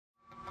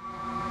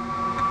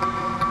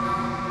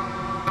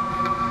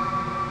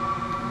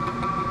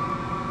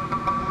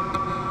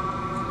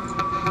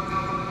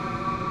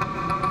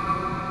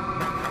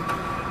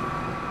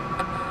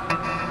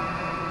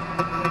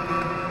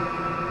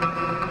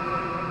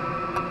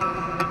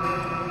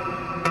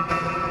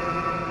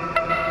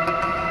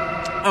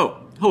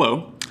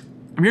Hello.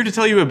 I'm here to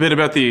tell you a bit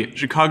about the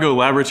Chicago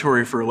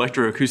Laboratory for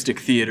Electro-acoustic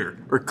Theatre,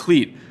 or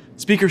CLEAT,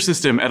 speaker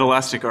system at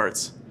Elastic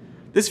Arts.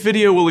 This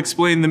video will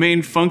explain the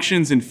main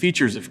functions and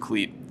features of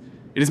CLEAT.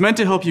 It is meant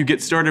to help you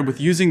get started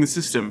with using the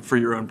system for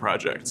your own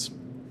projects.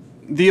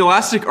 The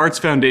Elastic Arts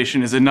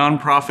Foundation is a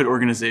non-profit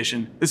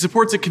organization that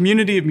supports a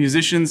community of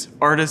musicians,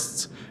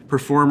 artists,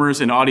 performers,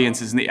 and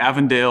audiences in the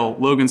Avondale,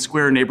 Logan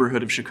Square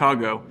neighborhood of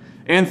Chicago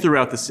and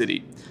throughout the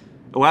city.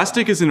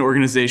 Elastic is an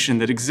organization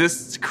that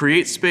exists to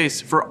create space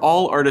for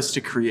all artists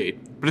to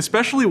create, but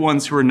especially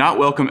ones who are not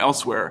welcome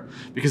elsewhere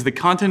because the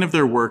content of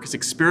their work is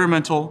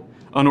experimental,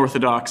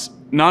 unorthodox,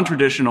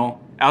 non-traditional,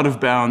 out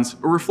of bounds,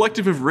 or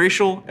reflective of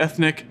racial,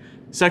 ethnic,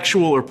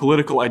 sexual, or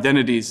political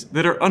identities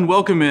that are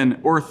unwelcome in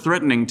or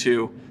threatening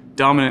to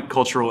dominant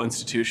cultural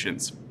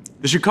institutions.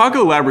 The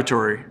Chicago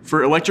Laboratory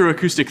for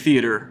Electro-acoustic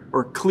Theatre,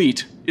 or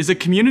CLEAT, is a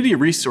community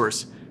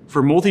resource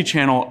for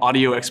multi-channel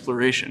audio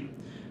exploration.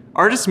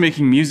 Artists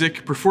making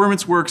music,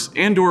 performance works,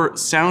 and/or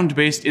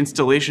sound-based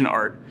installation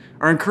art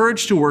are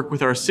encouraged to work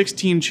with our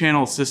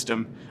 16-channel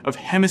system of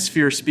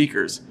hemisphere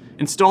speakers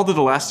installed at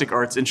Elastic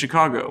Arts in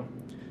Chicago.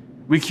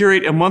 We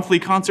curate a monthly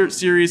concert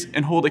series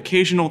and hold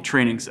occasional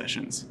training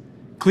sessions.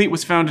 CLEAT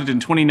was founded in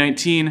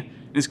 2019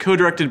 and is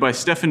co-directed by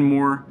Stephen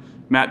Moore,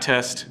 Matt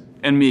Test,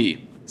 and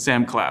me,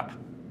 Sam Clapp.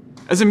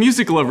 As a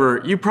music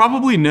lover, you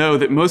probably know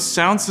that most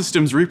sound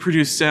systems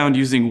reproduce sound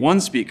using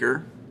one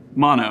speaker,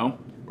 mono,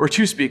 or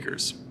two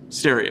speakers,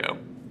 stereo.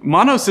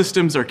 Mono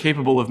systems are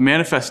capable of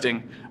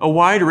manifesting a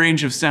wide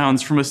range of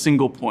sounds from a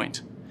single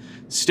point.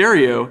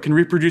 Stereo can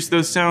reproduce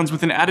those sounds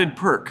with an added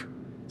perk,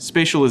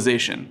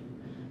 spatialization.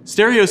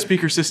 Stereo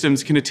speaker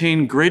systems can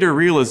attain greater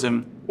realism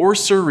or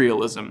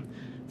surrealism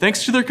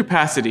thanks to their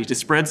capacity to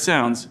spread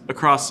sounds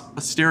across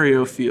a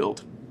stereo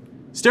field.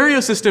 Stereo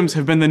systems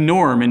have been the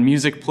norm in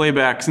music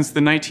playback since the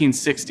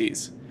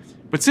 1960s.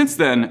 But since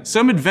then,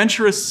 some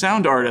adventurous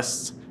sound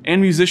artists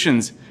and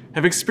musicians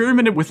have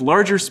experimented with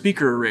larger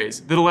speaker arrays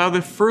that allow the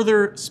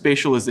further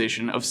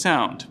spatialization of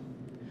sound.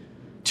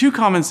 Two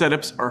common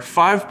setups are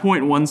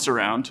 5.1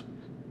 surround,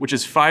 which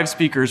is 5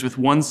 speakers with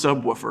one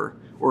subwoofer,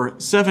 or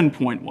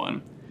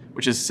 7.1,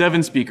 which is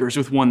 7 speakers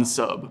with one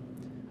sub.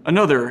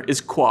 Another is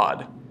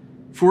quad,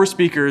 4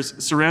 speakers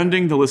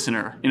surrounding the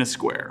listener in a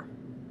square.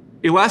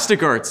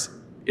 Elastic Arts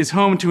is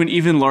home to an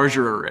even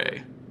larger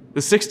array, the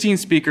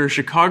 16-speaker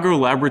Chicago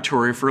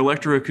Laboratory for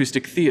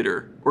Electro-acoustic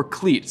Theatre, or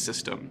CLEAT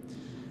system.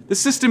 This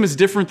system is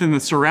different than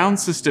the surround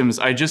systems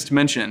I just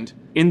mentioned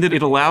in that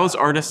it allows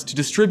artists to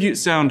distribute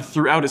sound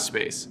throughout a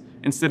space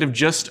instead of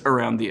just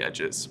around the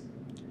edges.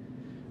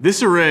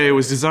 This array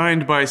was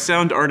designed by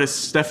sound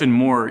artist Stephen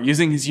Moore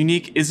using his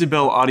unique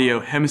Isabel Audio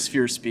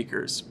hemisphere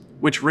speakers,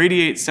 which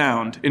radiate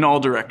sound in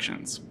all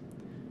directions.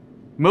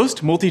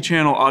 Most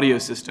multi-channel audio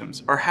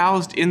systems are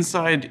housed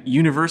inside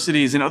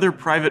universities and other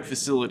private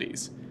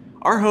facilities.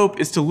 Our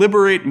hope is to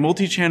liberate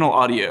multi-channel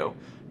audio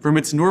from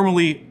its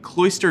normally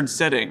cloistered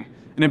setting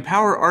and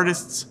empower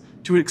artists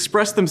to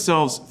express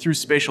themselves through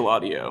spatial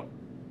audio.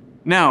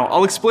 Now,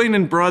 I'll explain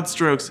in broad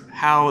strokes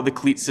how the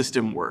CLEAT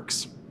system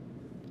works.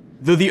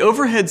 Though the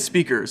overhead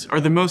speakers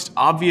are the most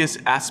obvious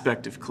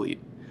aspect of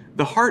CLEAT,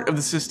 the heart of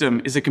the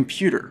system is a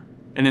computer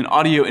and an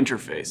audio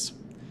interface.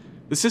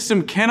 The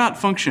system cannot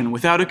function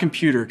without a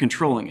computer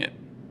controlling it.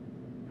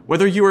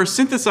 Whether you are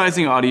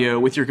synthesizing audio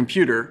with your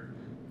computer,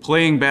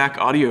 playing back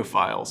audio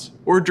files,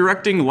 or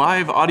directing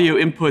live audio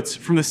inputs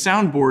from the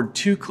soundboard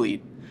to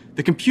CLEAT,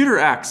 the computer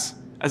acts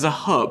as a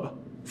hub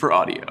for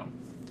audio.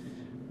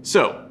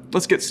 So,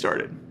 let's get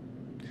started.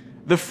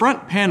 The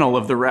front panel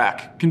of the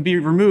rack can be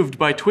removed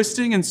by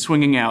twisting and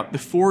swinging out the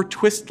 4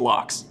 twist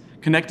locks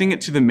connecting it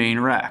to the main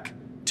rack,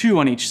 2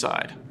 on each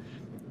side.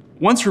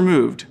 Once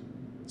removed,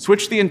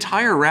 switch the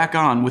entire rack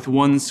on with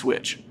one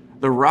switch,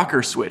 the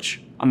rocker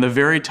switch on the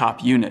very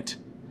top unit.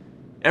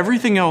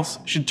 Everything else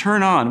should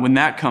turn on when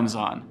that comes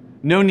on.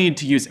 No need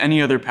to use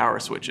any other power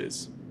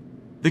switches.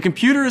 The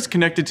computer is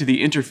connected to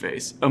the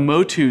interface, a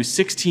MOTU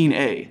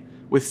 16A,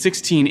 with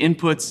 16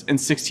 inputs and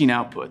 16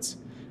 outputs,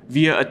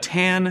 via a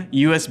TAN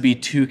USB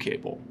 2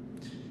 cable.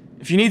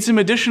 If you need some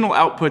additional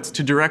outputs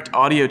to direct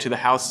audio to the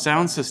house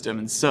sound system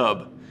and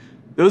sub,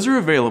 those are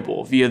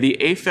available via the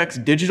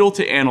Aphex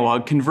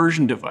digital-to-analog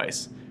conversion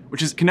device,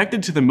 which is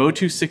connected to the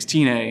MOTU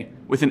 16A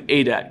with an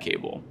ADAT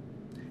cable.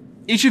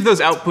 Each of those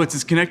outputs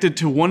is connected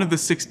to one of the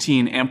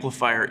 16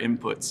 amplifier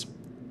inputs.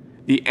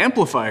 The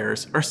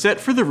amplifiers are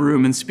set for the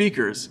room and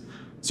speakers,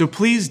 so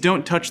please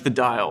don't touch the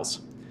dials.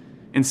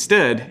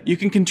 Instead, you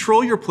can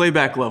control your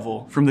playback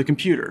level from the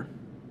computer.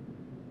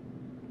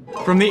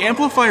 From the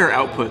amplifier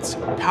outputs,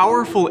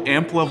 powerful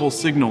amp-level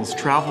signals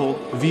travel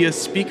via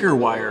speaker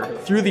wire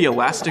through the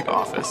Elastic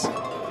office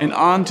and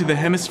on to the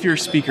hemisphere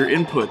speaker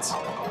inputs,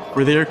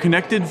 where they are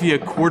connected via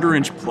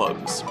 1/4-inch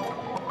plugs.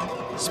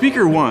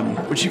 Speaker 1,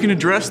 which you can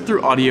address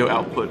through audio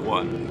output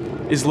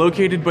 1, is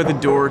located by the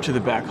door to the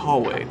back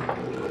hallway.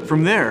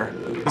 From there,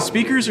 the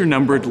speakers are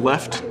numbered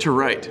left to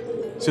right,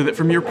 so that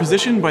from your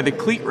position by the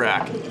CLEAT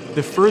rack,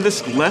 the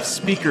furthest left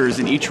speakers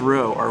in each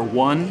row are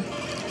 1,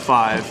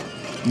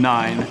 5,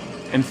 9,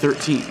 and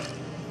 13.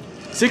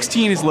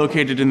 16 is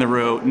located in the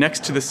row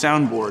next to the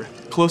soundboard,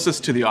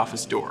 closest to the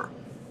office door.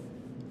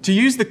 To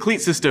use the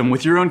CLEAT system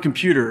with your own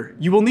computer,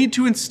 you will need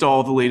to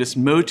install the latest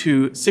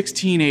MOTU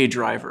 16A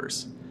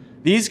drivers.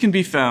 These can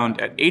be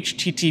found at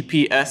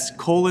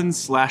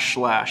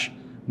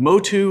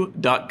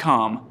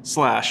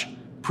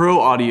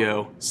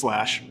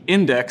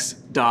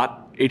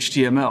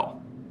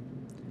https://motu.com/proaudio/index.html.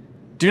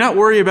 Do not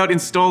worry about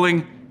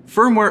installing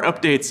firmware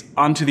updates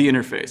onto the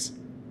interface.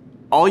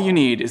 All you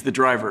need is the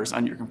drivers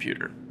on your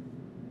computer.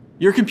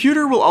 Your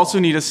computer will also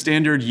need a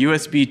standard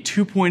USB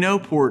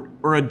 2.0 port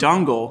or a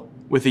dongle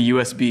with a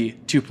USB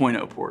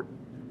 2.0 port.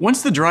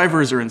 Once the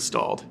drivers are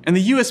installed and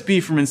the USB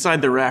from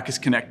inside the rack is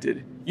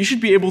connected, you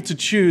should be able to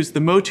choose the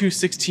MOTU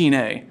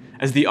 16A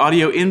as the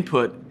audio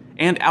input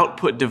and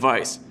output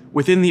device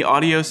within the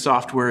audio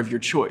software of your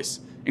choice,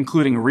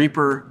 including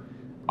Reaper,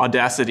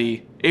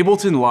 Audacity,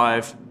 Ableton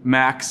Live,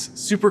 Max,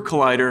 Super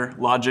Collider,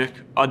 Logic,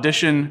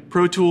 Audition,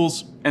 Pro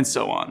Tools, and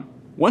so on.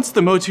 Once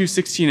the MOTU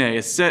 16A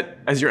is set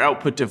as your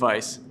output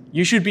device,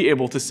 you should be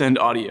able to send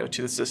audio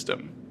to the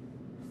system.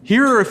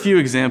 Here are a few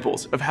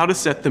examples of how to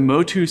set the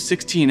MOTU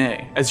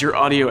 16A as your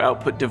audio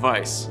output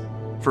device.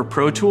 For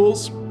Pro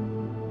Tools,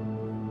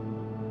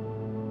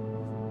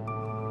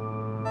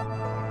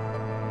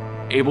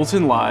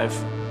 Ableton Live,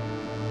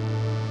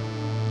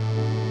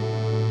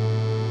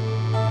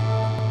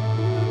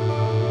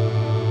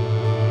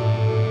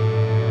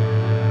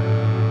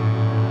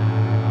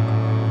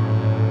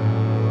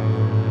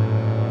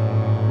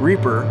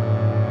 Reaper,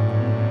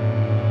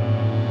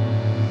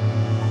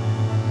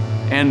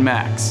 and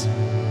Max.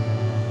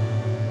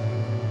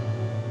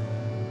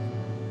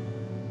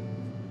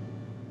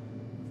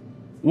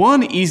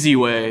 One easy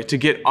way to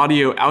get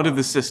audio out of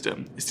the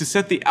system is to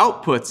set the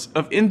outputs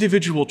of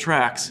individual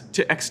tracks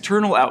to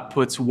external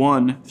outputs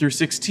 1 through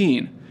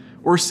 16,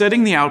 or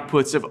setting the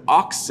outputs of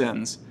aux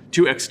sends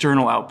to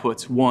external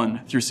outputs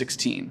 1 through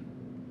 16.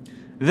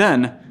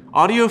 Then,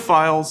 audio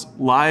files,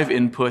 live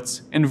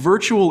inputs, and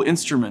virtual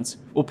instruments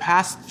will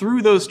pass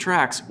through those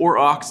tracks or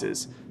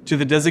auxes to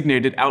the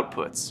designated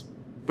outputs.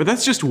 But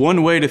that's just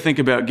one way to think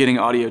about getting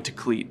audio to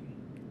CLEAT.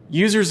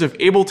 Users of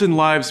Ableton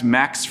Live's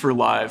Max for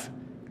Live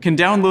can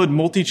download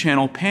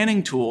multi-channel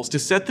panning tools to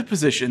set the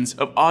positions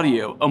of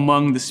audio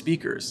among the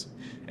speakers,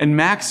 and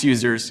Max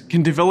users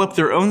can develop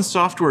their own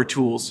software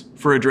tools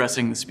for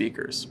addressing the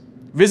speakers.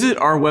 Visit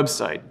our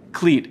website,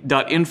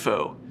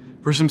 cleat.info,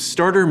 for some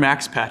starter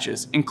Max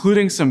patches,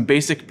 including some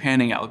basic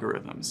panning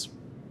algorithms.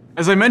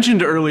 As I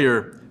mentioned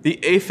earlier, the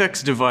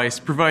Aphex device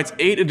provides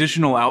 8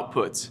 additional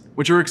outputs,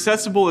 which are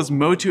accessible as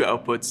MOTU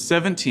outputs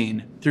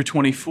 17 through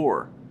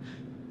 24.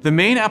 The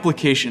main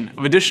application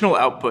of additional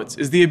outputs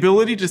is the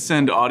ability to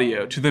send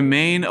audio to the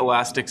main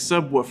elastic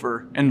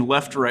subwoofer and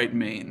left-right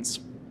mains.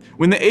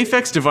 When the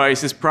Aphex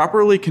device is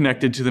properly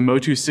connected to the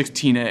MOTU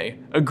 16A,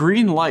 a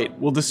green light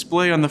will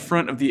display on the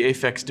front of the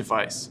Aphex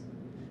device.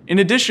 In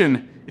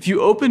addition, if you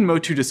open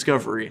MOTU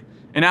Discovery,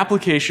 an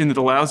application that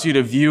allows you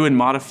to view and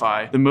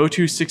modify the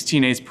MOTU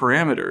 16A's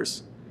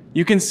parameters,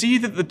 you can see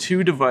that the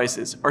two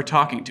devices are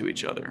talking to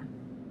each other.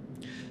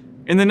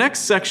 In the next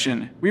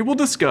section, we will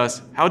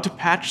discuss how to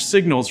patch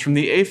signals from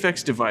the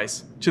Aphex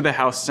device to the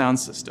house sound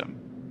system.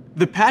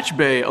 The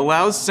patchbay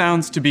allows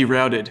sounds to be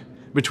routed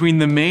between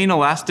the main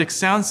elastic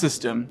sound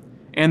system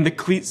and the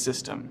CLEAT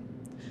system.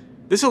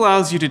 This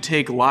allows you to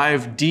take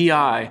live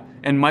DI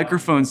and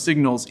microphone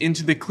signals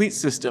into the CLEAT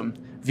system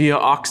via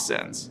aux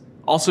sends,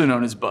 also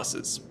known as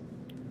buses.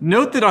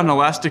 Note that on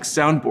Elastic's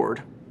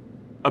soundboard,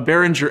 a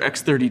Behringer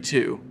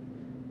X32,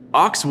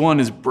 aux 1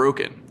 is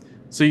broken,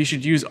 so you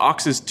should use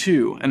auxes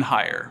 2 and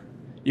higher.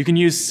 You can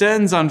use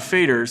sends on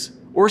faders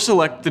or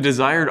select the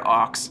desired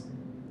aux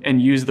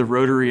and use the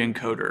rotary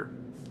encoder.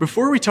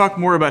 Before we talk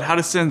more about how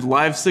to send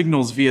live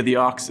signals via the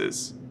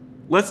auxes,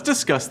 let's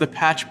discuss the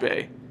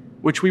patchbay,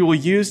 which we will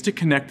use to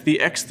connect the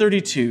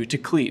X32 to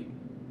CLEAT.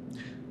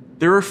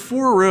 There are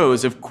 4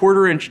 rows of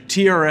 1/4-inch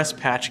TRS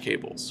patch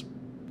cables.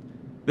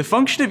 The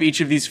function of each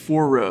of these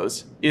 4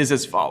 rows is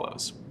as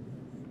follows.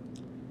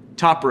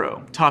 Top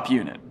row, top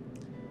unit.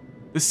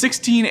 The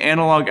 16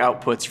 analog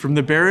outputs from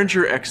the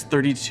Behringer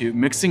X32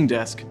 mixing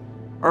desk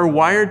are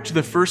wired to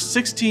the first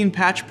 16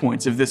 patch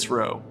points of this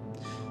row.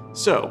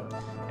 So,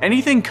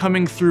 anything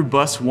coming through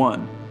bus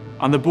 1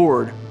 on the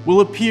board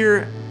will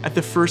appear at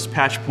the first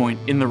patch point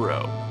in the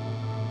row.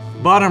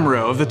 Bottom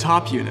row of the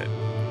top unit.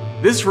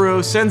 This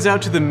row sends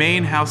out to the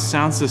main house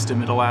sound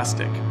system at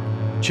Elastic.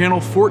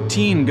 Channel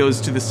 14 goes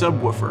to the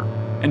subwoofer,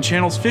 and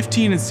channels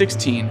 15 and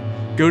 16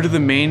 go to the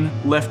main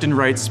left and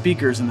right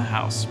speakers in the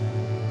house.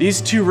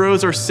 These 2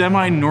 rows are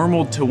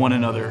semi-normal to one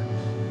another,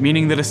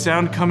 meaning that a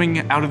sound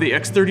coming out of the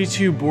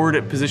X32 board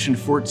at position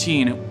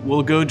 14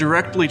 will go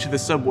directly to the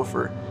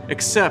subwoofer,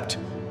 except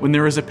when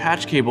there is a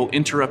patch cable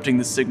interrupting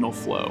the signal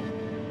flow.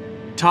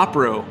 Top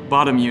row,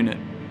 bottom unit.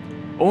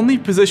 Only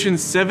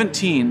positions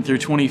 17 through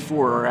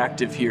 24 are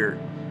active here.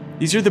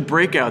 These are the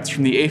breakouts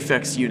from the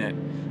Aphex unit,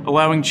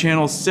 allowing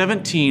channels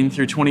 17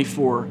 through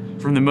 24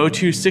 from the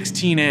MOTU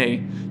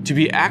 16A to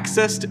be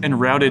accessed and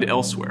routed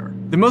elsewhere.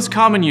 The most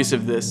common use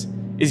of this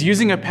is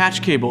using a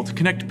patch cable to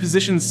connect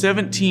position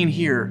 17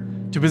 here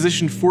to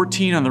position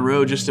 14 on the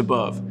row just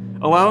above,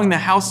 allowing the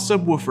house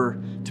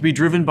subwoofer to be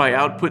driven by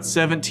output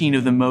 17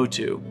 of the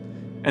MOTU,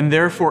 and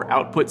therefore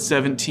output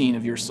 17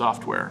 of your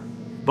software.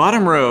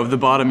 Bottom row of the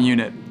bottom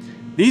unit.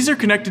 These are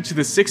connected to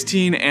the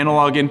 16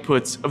 analog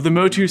inputs of the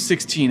MOTU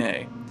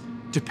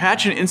 16A. To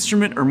patch an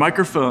instrument or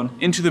microphone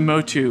into the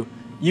MOTU,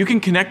 you can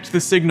connect the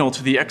signal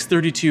to the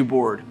X32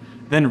 board,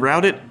 then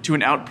route it to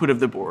an output of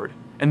the board,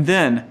 and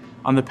then,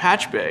 on the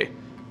patch bay,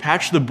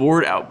 patch the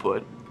board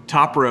output,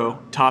 top row,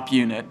 top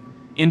unit,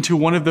 into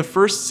one of the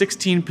first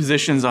 16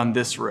 positions on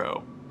this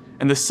row,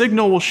 and the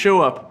signal will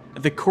show up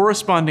at the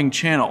corresponding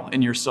channel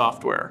in your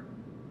software.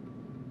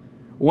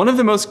 One of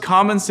the most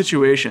common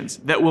situations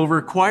that will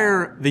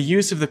require the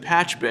use of the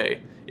patch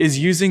bay is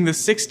using the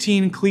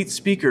 16 CLEAT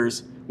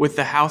speakers with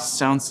the house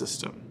sound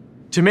system.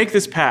 To make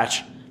this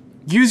patch,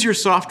 use your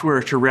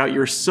software to route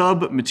your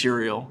sub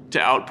material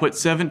to output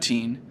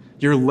 17,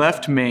 your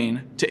left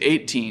main to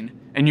 18,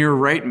 and your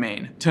right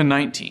main to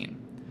 19.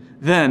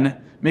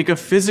 Then, make a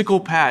physical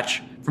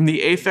patch from the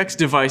Aphex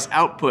device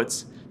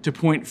outputs to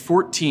point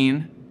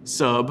 14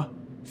 sub,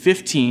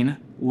 15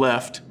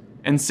 left,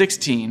 and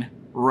 16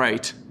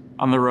 right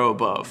on the row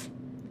above.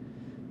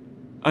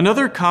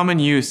 Another common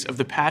use of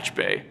the patch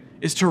bay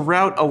is to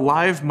route a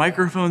live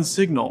microphone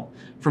signal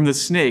from the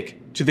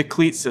snake to the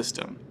CLEAT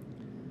system.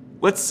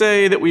 Let's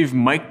say that we've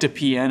mic'd a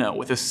piano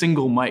with a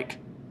single mic,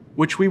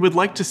 which we would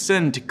like to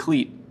send to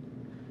CLEAT.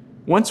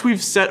 Once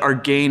we've set our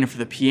gain for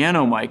the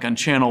piano mic on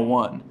channel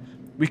 1,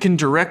 we can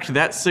direct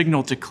that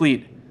signal to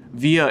CLEAT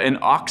via an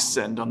aux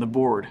send on the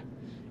board.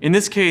 In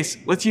this case,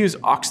 let's use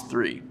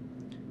aux3.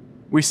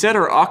 We set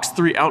our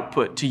aux3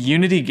 output to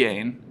unity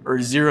gain,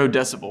 or 0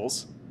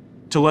 decibels,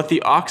 to let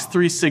the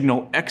aux3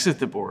 signal exit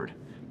the board,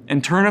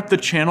 and turn up the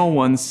channel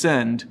 1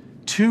 send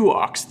to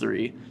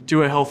aux3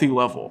 to a healthy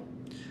level.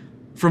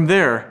 From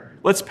there,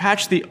 let's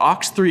patch the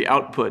aux3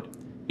 output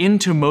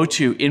into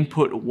MOTU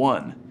input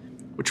 1,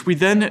 which we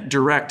then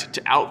direct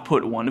to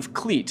output 1 of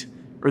CLEAT,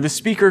 or the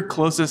speaker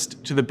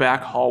closest to the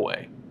back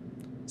hallway.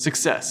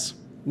 Success.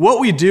 What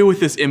we do with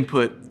this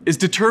input is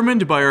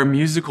determined by our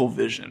musical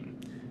vision.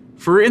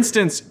 For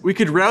instance, we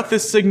could route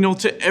this signal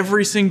to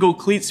every single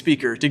CLEAT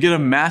speaker to get a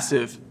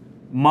massive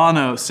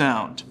mono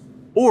sound.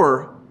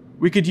 Or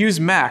we could use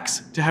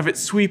max to have it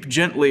sweep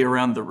gently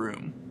around the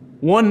room.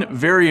 One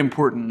very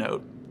important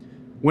note.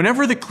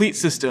 Whenever the CLEAT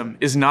system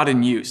is not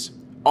in use,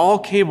 all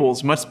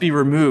cables must be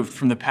removed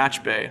from the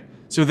patch bay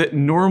so that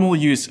normal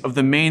use of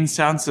the main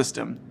sound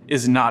system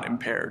is not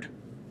impaired.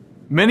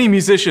 Many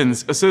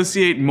musicians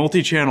associate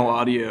multi-channel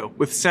audio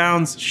with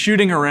sounds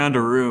shooting around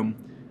a room,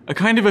 a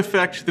kind of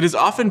effect that is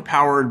often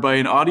powered by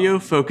an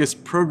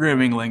audio-focused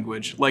programming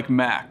language like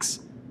Max,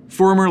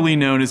 formerly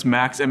known as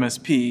Max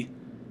MSP,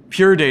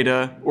 Pure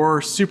Data,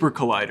 or Super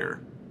Collider.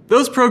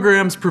 Those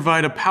programs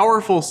provide a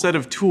powerful set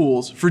of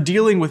tools for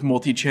dealing with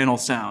multi-channel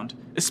sound,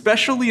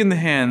 especially in the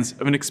hands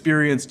of an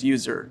experienced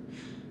user.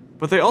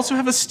 But they also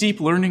have a steep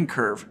learning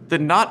curve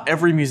that not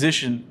every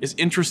musician is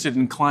interested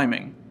in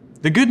climbing.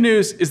 The good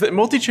news is that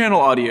multi-channel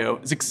audio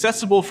is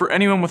accessible for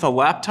anyone with a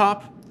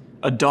laptop,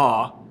 a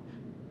DAW,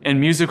 and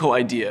musical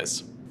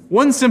ideas.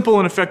 One simple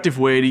and effective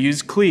way to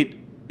use CLEAT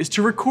is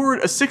to record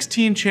a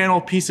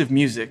 16-channel piece of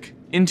music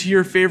into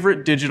your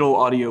favorite digital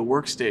audio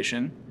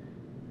workstation,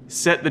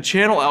 set the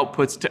channel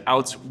outputs to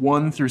outs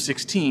 1 through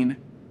 16,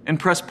 and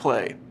press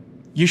play.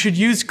 You should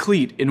use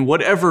CLEAT in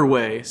whatever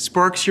way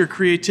sparks your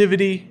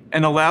creativity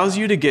and allows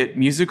you to get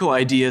musical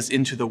ideas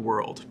into the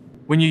world.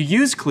 When you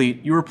use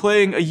CLEAT, you are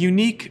playing a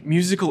unique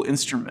musical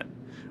instrument,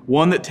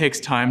 one that takes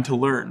time to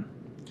learn.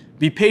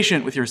 Be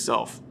patient with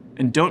yourself,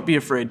 and don't be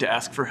afraid to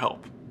ask for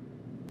help.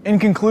 In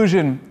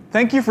conclusion,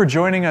 thank you for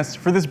joining us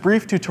for this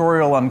brief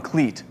tutorial on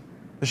CLEAT,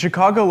 the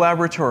Chicago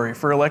Laboratory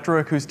for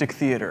Electro-acoustic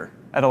Theatre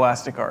at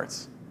Elastic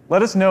Arts.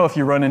 Let us know if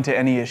you run into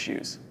any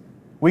issues.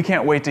 We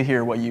can't wait to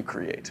hear what you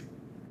create.